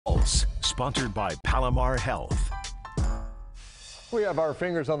Pulse, sponsored by Palomar Health. We have our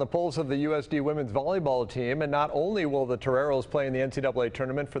fingers on the pulse of the USD women's volleyball team, and not only will the Toreros play in the NCAA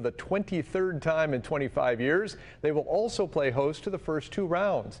tournament for the 23rd time in 25 years, they will also play host to the first two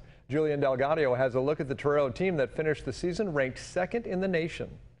rounds. Julian Del Gaudio has a look at the Torero team that finished the season ranked second in the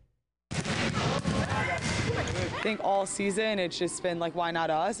nation. I think all season it's just been like, why not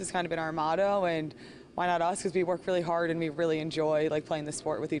us? It's kind of been our motto, and why not us? Because we work really hard and we really enjoy playing the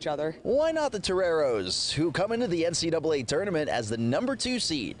sport with each other. Why not the Toreros, who come into the NCAA tournament as the #2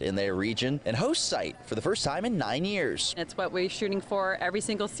 seed in their region and host site for the first time in 9 years. It's what we're shooting for every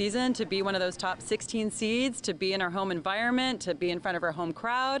single season, to be one of those top 16 seeds, to be in our home environment, to be in front of our home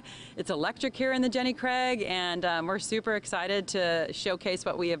crowd. It's electric here in the Jenny Craig, and we're super excited to showcase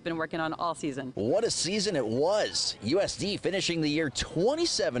what we have been working on all season. What a season it was. USD finishing the year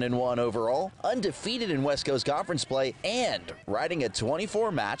 27-1 overall, undefeated in West Coast Conference play, and riding a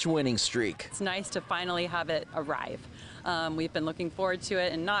 24-match winning streak. It's nice to finally have it arrive. We've been looking forward to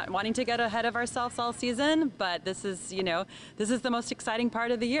it and not wanting to get ahead of ourselves all season, but this is the most exciting part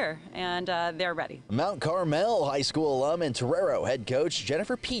of the year, and they're ready. Mount Carmel High School alum and Torero head coach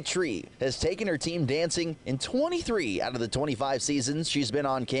Jennifer Petrie has taken her team dancing in 23 out of the 25 seasons she's been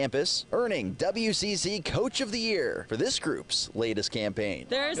on campus, earning WCC Coach of the Year for this group's latest campaign.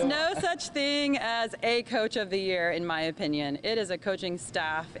 There's no such thing as a Coach of the Year, in my opinion. It is a coaching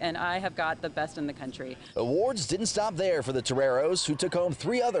staff, and I have got the best in the country. Awards didn't stop there for the Toreros, who took home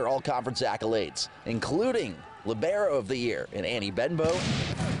 3 other all-conference accolades, including Libero of the Year in Annie Benbow,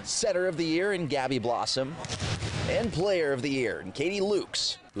 Setter of the Year in Gabby Blossom, and Player of the Year in Katie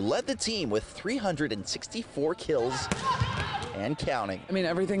Lukes, who led the team with 364 kills and counting. I mean,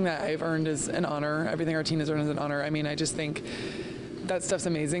 everything that I've earned is an honor. Everything our team has earned is an honor. I mean, I just think that stuff's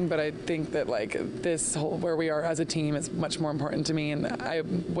amazing, but I think that this whole where we are as a team is much more important to me, and I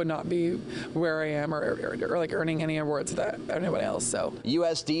would not be where I am or earning any awards that anyone else. So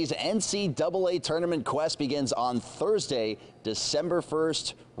USD's NCAA tournament quest begins on Thursday, December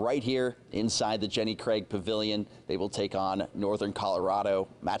 1st, right here inside the Jenny Craig Pavilion. They will take on Northern Colorado.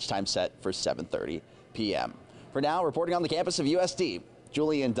 Match time set for 7:30 p.m. For now, reporting on the campus of USD,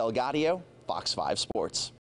 Julian Del Gaudio, Fox 5 Sports.